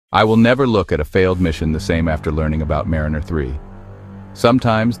I will never look at a failed mission the same after learning about Mariner 3.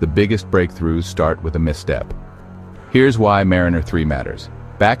 Sometimes the biggest breakthroughs start with a misstep. Here's why Mariner 3 matters.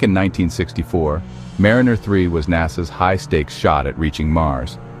 Back in 1964, Mariner 3 was NASA's high-stakes shot at reaching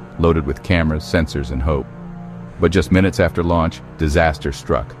Mars, loaded with cameras, sensors, and hope. But just minutes after launch, disaster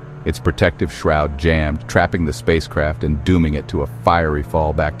struck. Its protective shroud jammed, trapping the spacecraft and dooming it to a fiery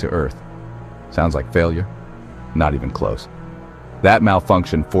fall back to Earth. Sounds like failure? Not even close. That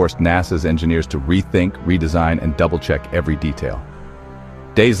malfunction forced NASA's engineers to rethink, redesign, and double-check every detail.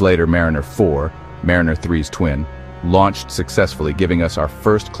 Days later, Mariner 4, Mariner 3's twin, launched successfully, giving us our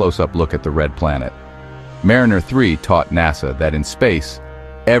first close-up look at the red planet. Mariner 3 taught NASA that in space,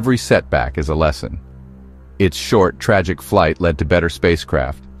 every setback is a lesson. Its short, tragic flight led to better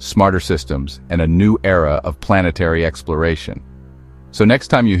spacecraft, smarter systems, and a new era of planetary exploration. So next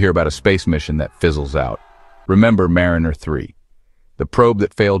time you hear about a space mission that fizzles out, remember Mariner 3, the probe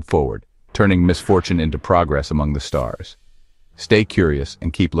that failed forward, turning misfortune into progress among the stars. Stay curious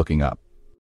and keep looking up.